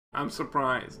I'm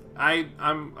surprised.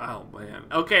 I'm. Oh man.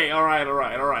 Okay. All right. All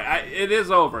right. All right. It is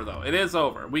over though. It is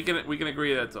over. We can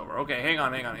agree that it's over. Okay. Hang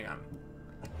on. Hang on. Hang on.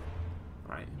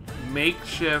 All right.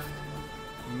 Makeshift.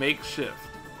 Makeshift.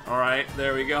 All right.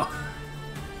 There we go.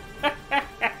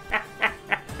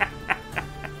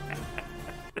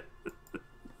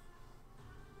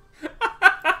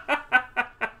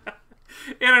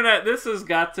 Internet. This has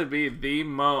got to be the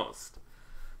most.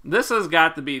 This has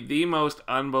got to be the most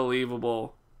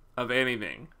unbelievable of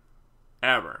anything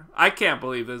ever. I can't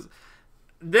believe this.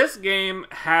 This game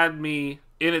had me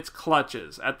in its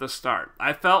clutches at the start.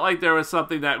 I felt like there was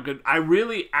something that could. I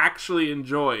really actually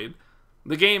enjoyed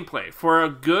the gameplay. For a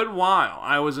good while,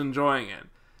 I was enjoying it.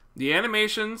 The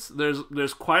animations,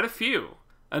 there's quite a few.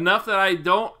 Enough that I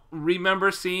don't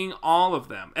remember seeing all of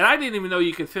them. And I didn't even know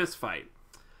you could fist fight.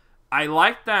 I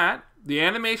like that. The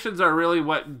animations are really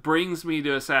what brings me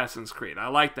to Assassin's Creed. I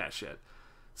like that shit.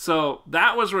 So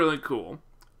that was really cool.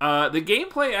 The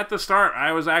gameplay at the start,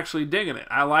 I was actually digging it.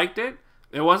 I liked it.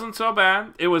 It wasn't so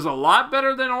bad. It was a lot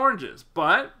better than Orange's,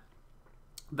 but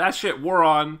that shit wore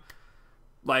on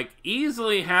like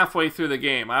easily halfway through the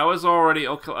game. I was already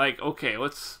okay,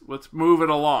 let's move it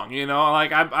along. You know,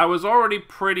 like I was already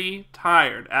pretty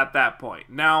tired at that point.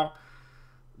 Now,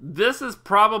 this is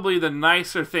probably the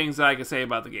nicer things that I can say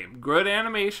about the game. Good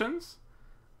animations.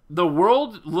 The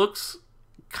world looks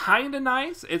kind of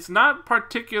nice. It's not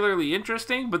particularly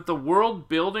interesting, but the world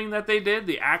building that they did,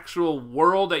 the actual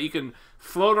world that you can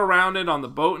float around in on the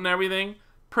boat and everything,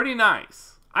 pretty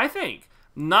nice. I think.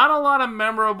 Not a lot of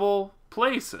memorable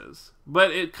places,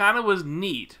 but it kind of was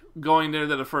neat going there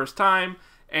the first time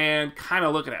and kind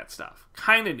of looking at stuff.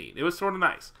 Kind of neat. It was sort of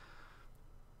nice.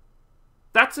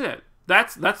 That's it.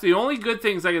 That's the only good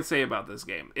things I can say about this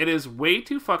game. It is way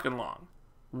too fucking long.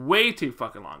 Way too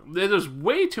fucking long. There's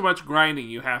way too much grinding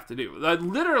you have to do.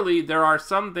 Literally, there are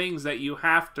some things that you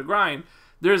have to grind.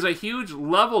 There's a huge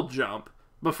level jump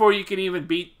before you can even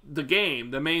beat the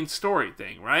game, the main story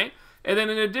thing, right? And then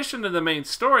in addition to the main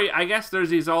story, I guess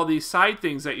there's all these side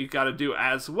things that you got to do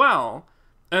as well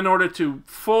in order to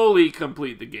fully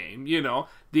complete the game. You know,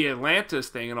 the Atlantis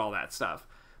thing and all that stuff.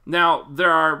 Now,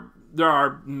 there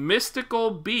are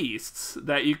mystical beasts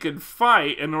that you can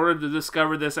fight in order to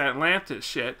discover this Atlantis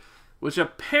shit, which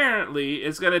apparently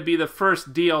is going to be the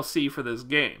first DLC for this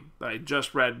game that I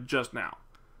just read just now.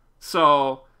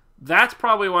 So that's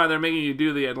probably why they're making you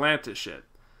do the Atlantis shit.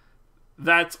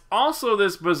 That's also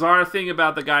this bizarre thing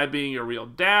about the guy being your real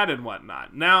dad and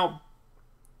whatnot. Now,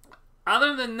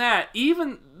 other than that,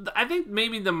 even I think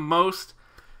maybe the most,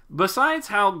 besides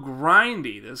how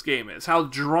grindy this game is, how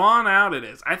drawn out it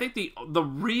is, I think the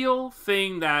real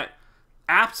thing that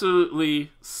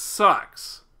absolutely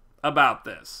sucks about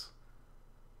this,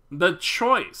 the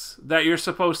choice that you're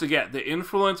supposed to get, the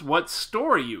influence, what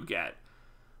story you get,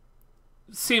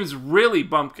 seems really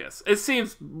bumpkiss. It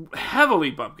seems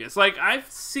heavily bumpkiss. Like,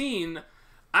 I've seen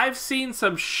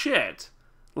some shit,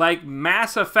 like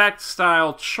Mass Effect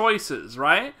style choices,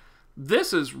 right?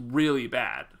 This is really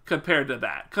bad compared to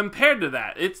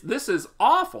that. This is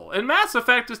awful. And Mass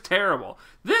Effect is terrible.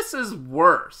 This is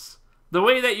worse. The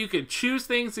way that you can choose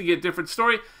things to get different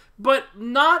story. But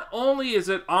not only is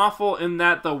it awful in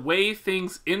that the way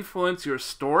things influence your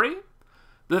story,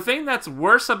 the thing that's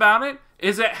worse about it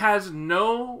is it has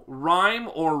no rhyme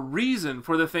or reason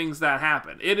for the things that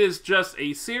happen. It is just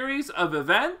a series of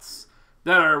events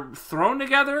that are thrown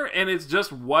together, and it's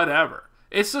just whatever.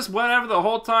 It's just whatever the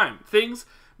whole time. Things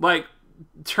like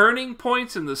turning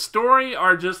points in the story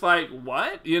are just like,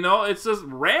 what? You know, it's just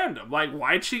random. Like,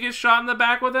 why'd she get shot in the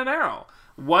back with an arrow?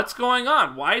 What's going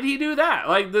on? Why'd he do that?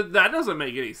 Like, that doesn't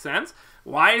make any sense.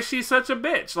 Why is she such a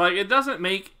bitch? Like, it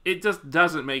just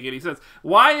doesn't make any sense.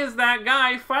 Why is that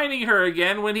guy fighting her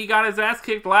again when he got his ass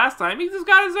kicked last time? He just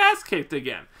got his ass kicked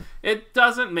again. It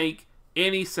doesn't make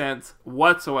any sense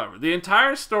whatsoever. The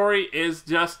entire story is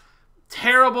just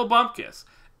terrible bumpkiss.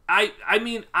 I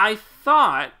mean, I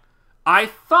thought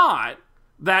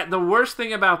that the worst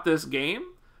thing about this game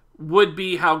would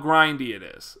be how grindy it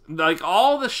is. Like,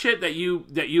 all the shit that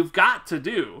you've got to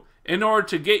do in order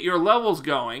to get your levels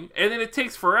going, and then it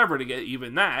takes forever to get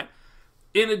even that.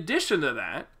 In addition to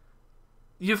that,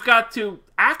 you've got to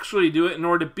actually do it in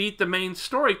order to beat the main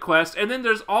story quest, and then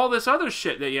there's all this other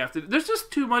shit that you have to do. There's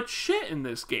just too much shit in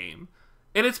this game,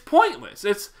 and it's pointless.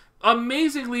 It's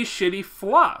amazingly shitty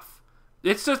fluff.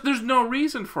 It's just, there's no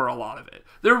reason for a lot of it.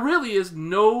 There really is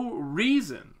no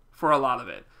reason for a lot of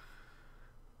it.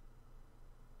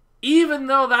 Even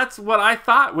though that's what I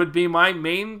thought would be my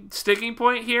main sticking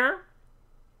point here,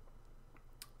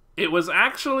 it was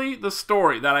actually the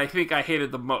story that I think I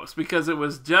hated the most, because it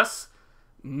was just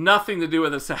Nothing to do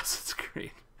with Assassin's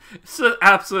Creed. It's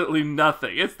absolutely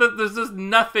nothing. There's just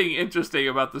nothing interesting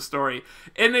about the story.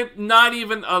 And not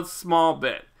even a small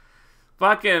bit.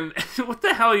 Fucking, what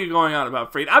the hell are you going on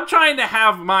about, Freed? I'm trying to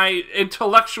have my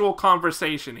intellectual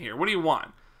conversation here. What do you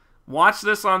want? Watch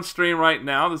this on stream right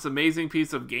now, this amazing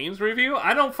piece of games review?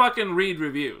 I don't fucking read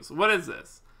reviews. What is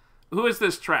this? Who is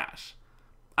this trash?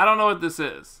 I don't know what this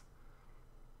is.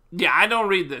 Yeah, I don't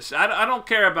read this. I don't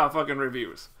care about fucking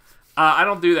reviews. I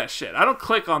don't do that shit. I don't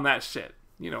click on that shit.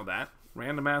 You know that.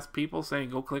 Random ass people saying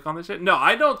go click on this shit. No,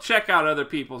 I don't check out other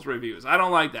people's reviews. I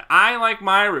don't like that. I like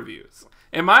my reviews.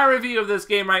 And my review of this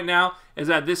game right now is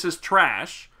that this is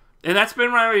trash. And that's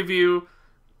been my review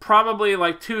probably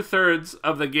like 2/3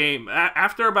 of the game.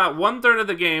 After about 1/3 of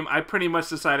the game, I pretty much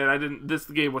decided this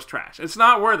game was trash. It's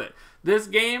not worth it. This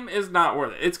game is not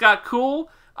worth it. It's got cool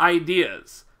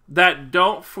ideas that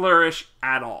don't flourish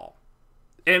at all.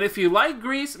 And if you like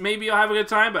Greece, maybe you'll have a good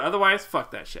time, but otherwise,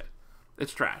 fuck that shit.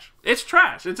 It's trash. It's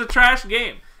trash. It's a trash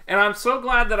game. And I'm so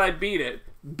glad that I beat it.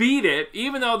 Beat it,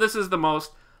 even though this is the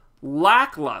most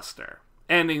lackluster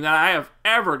ending that I have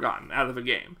ever gotten out of a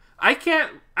game. I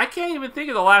can't even think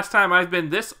of the last time I've been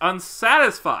this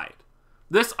unsatisfied.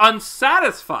 This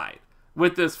unsatisfied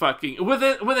with this fucking with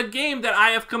a game that I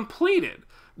have completed.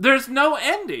 There's no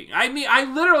ending. I mean, I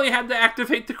literally had to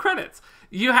activate the credits.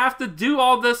 You have to do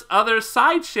all this other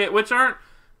side shit, which aren't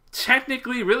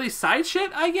technically really side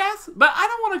shit, I guess. But I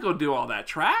don't want to go do all that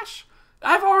trash.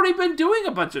 I've already been doing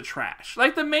a bunch of trash.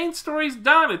 Like, the main story's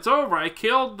done. It's over. I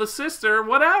killed the sister,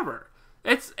 whatever.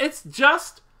 It's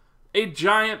just a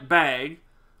giant bag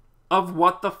of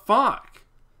what the fuck.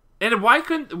 And why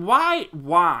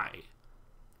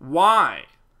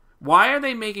are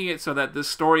they making it so that this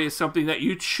story is something that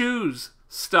you choose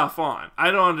stuff on? I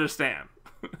don't understand.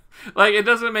 Like, it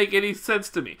doesn't make any sense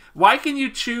to me. Why can you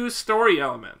choose story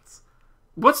elements?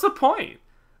 What's the point?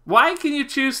 Why can you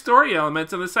choose story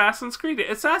elements in Assassin's Creed?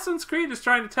 Assassin's Creed is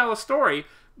trying to tell a story,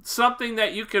 something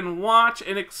that you can watch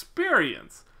and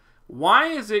experience. Why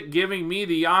is it giving me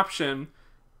the option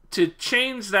to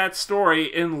change that story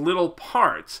in little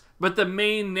parts, but the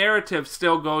main narrative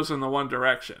still goes in the one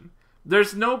direction?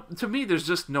 To me, there's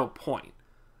just no point.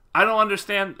 I don't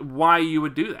understand why you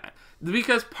would do that.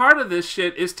 Because part of this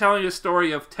shit is telling a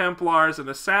story of Templars and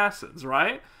Assassins,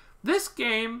 right? This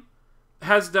game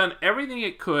has done everything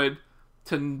it could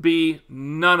to be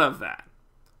none of that.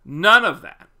 None of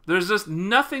that. There's just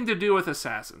nothing to do with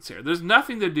Assassins here. There's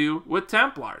nothing to do with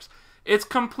Templars. It's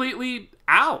completely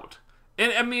out.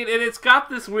 And I mean, it's got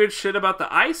this weird shit about the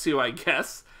ISU, I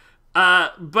guess.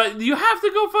 But you have to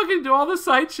go fucking do all the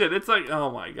side shit. It's like, oh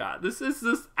my god, this is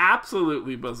just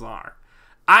absolutely bizarre.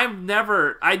 I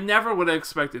never would have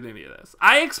expected any of this.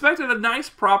 I expected a nice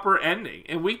proper ending,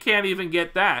 and we can't even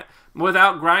get that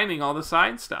without grinding all the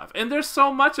side stuff. And there's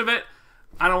so much of it,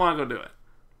 I don't want to go do it.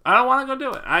 I don't want to go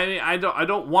do it. I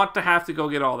don't want to have to go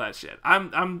get all that shit.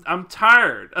 I'm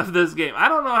tired of this game. I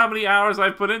don't know how many hours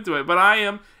I've put into it, but I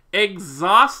am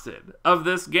exhausted of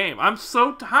this game. I'm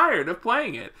so tired of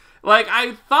playing it. Like,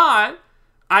 I thought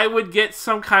I would get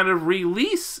some kind of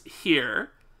release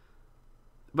here,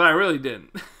 but I really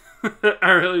didn't.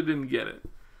 I really didn't get it.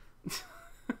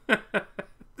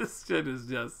 This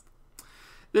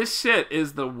shit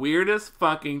is the weirdest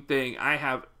fucking thing I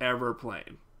have ever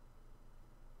played.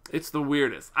 It's the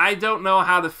weirdest. I don't know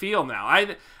how to feel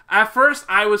now. At first,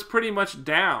 I was pretty much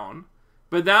down,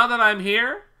 but now that I'm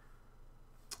here,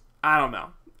 I don't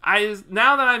know.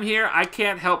 Now that I'm here, I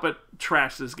can't help but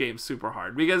trash this game super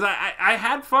hard because I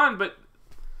had fun, but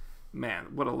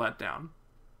man, what a letdown.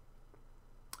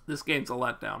 This game's a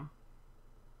letdown.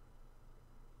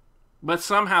 But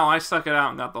somehow I stuck it out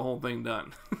and got the whole thing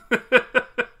done.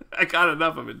 I got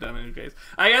enough of it done in any case.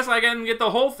 I guess I didn't get the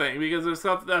whole thing because there's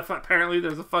stuff that apparently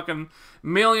there's a fucking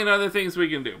million other things we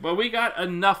can do. But we got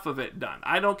enough of it done.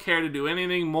 I don't care to do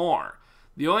anything more.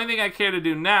 The only thing I care to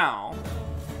do now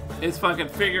is fucking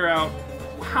figure out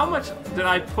how much did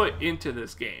I put into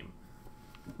this game.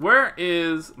 Where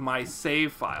is my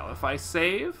save file? If I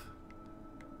save...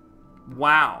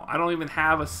 Wow, I don't even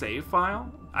have a save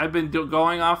file? I've been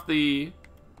going off the...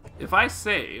 If I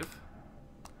save...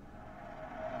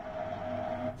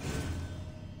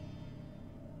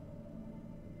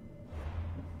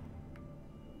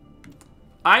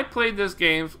 I played this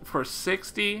game for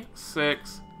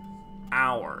 66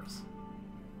 hours.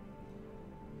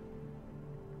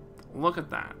 Look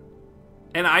at that.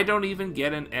 And I don't even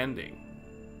get an ending.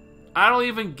 I don't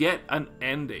even get an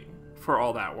ending for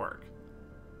all that work.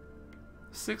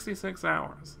 66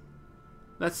 hours.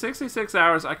 That's 66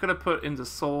 hours I could have put into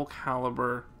Soul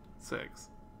Calibur 6.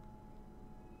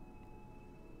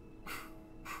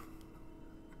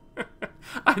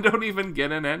 I don't even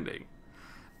get an ending.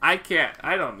 I can't.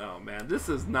 I don't know, man. This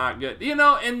is not good. You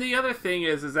know, and the other thing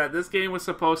is that this game was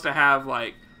supposed to have,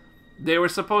 like, they were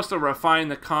supposed to refine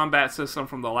the combat system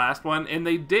from the last one, and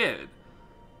they did.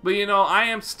 But, you know, I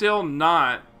am still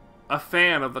not a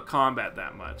fan of the combat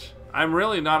that much. I'm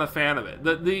really not a fan of it.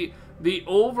 The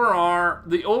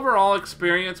overall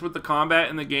experience with the combat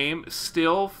in the game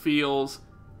still feels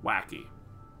wacky.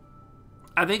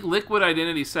 I think Liquid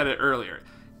Identity said it earlier.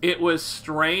 It was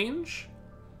strange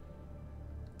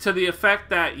to the effect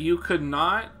that you could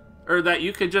not, or that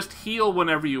you could just heal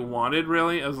whenever you wanted,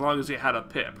 really, as long as you had a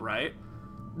pip, right?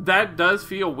 That does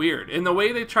feel weird. And the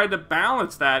way they tried to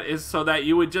balance that is so that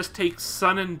you would just take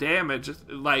sudden damage,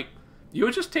 like, you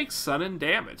would just take sudden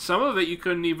damage. Some of it you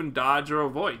couldn't even dodge or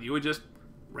avoid. You would just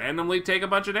randomly take a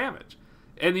bunch of damage.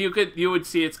 And you would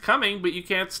see it's coming, but you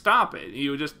can't stop it.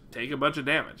 You would just take a bunch of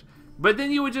damage. But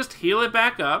then you would just heal it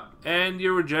back up, and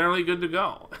you were generally good to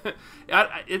go.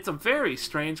 It's a very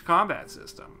strange combat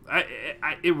system.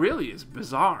 It really is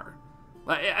bizarre.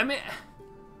 I mean,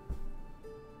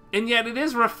 and yet it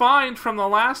is refined from the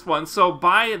last one, so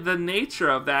by the nature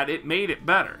of that, it made it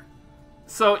better.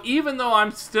 So even though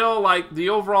I'm still, like, the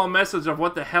overall message of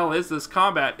what the hell is this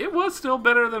combat, it was still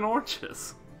better than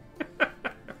Oranges.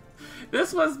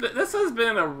 This has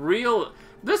been a real...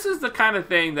 This is the kind of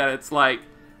thing that it's like,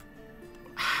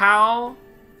 how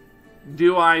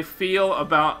do I feel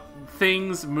about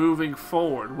things moving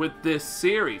forward with this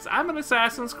series? I'm an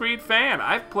Assassin's Creed fan.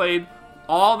 I've played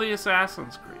all the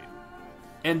Assassin's Creed.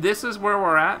 And this is where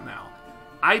we're at now.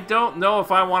 I don't know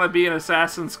if I want to be an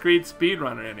Assassin's Creed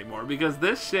speedrunner anymore, because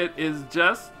this shit is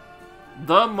just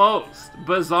the most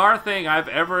bizarre thing I've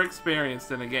ever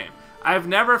experienced in a game. I've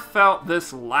never felt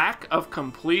this lack of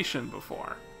completion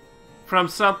before from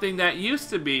something that used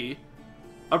to be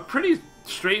a pretty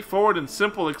straightforward and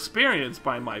simple experience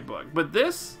by my book. But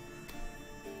this,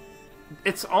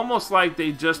 it's almost like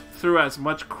they just threw as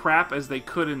much crap as they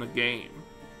could in the game.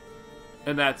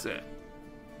 And that's it.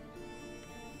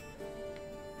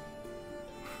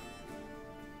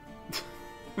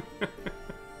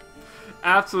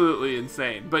 Absolutely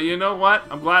insane. But you know what?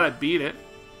 I'm glad I beat it.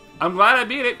 I'm glad I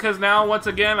beat it because now, once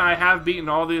again, I have beaten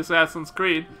all the Assassin's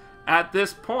Creed. At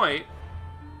this point,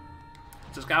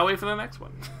 just gotta wait for the next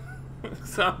one.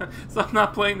 So I'm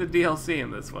not playing the DLC in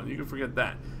this one. You can forget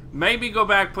that. Maybe go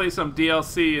back, play some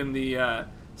DLC in the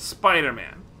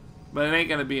Spider-Man. But it ain't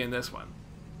gonna be in this one.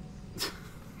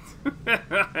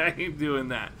 I ain't doing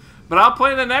that. But I'll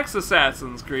play the next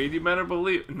Assassin's Creed. You better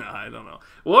believe... No, I don't know.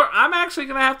 Well, I'm actually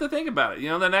going to have to think about it. You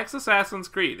know, the next Assassin's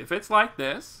Creed, if it's like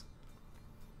this...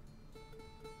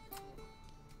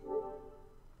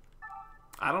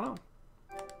 I don't know.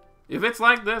 If it's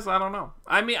like this, I don't know.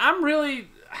 I mean, I'm really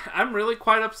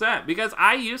quite upset. Because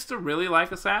I used to really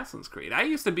like Assassin's Creed. I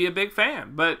used to be a big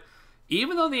fan. But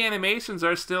even though the animations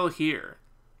are still here,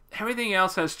 everything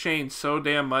else has changed so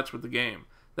damn much with the game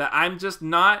that I'm just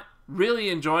not really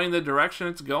enjoying the direction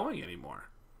it's going anymore.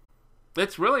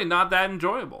 It's really not that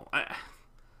enjoyable.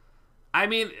 I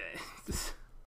mean,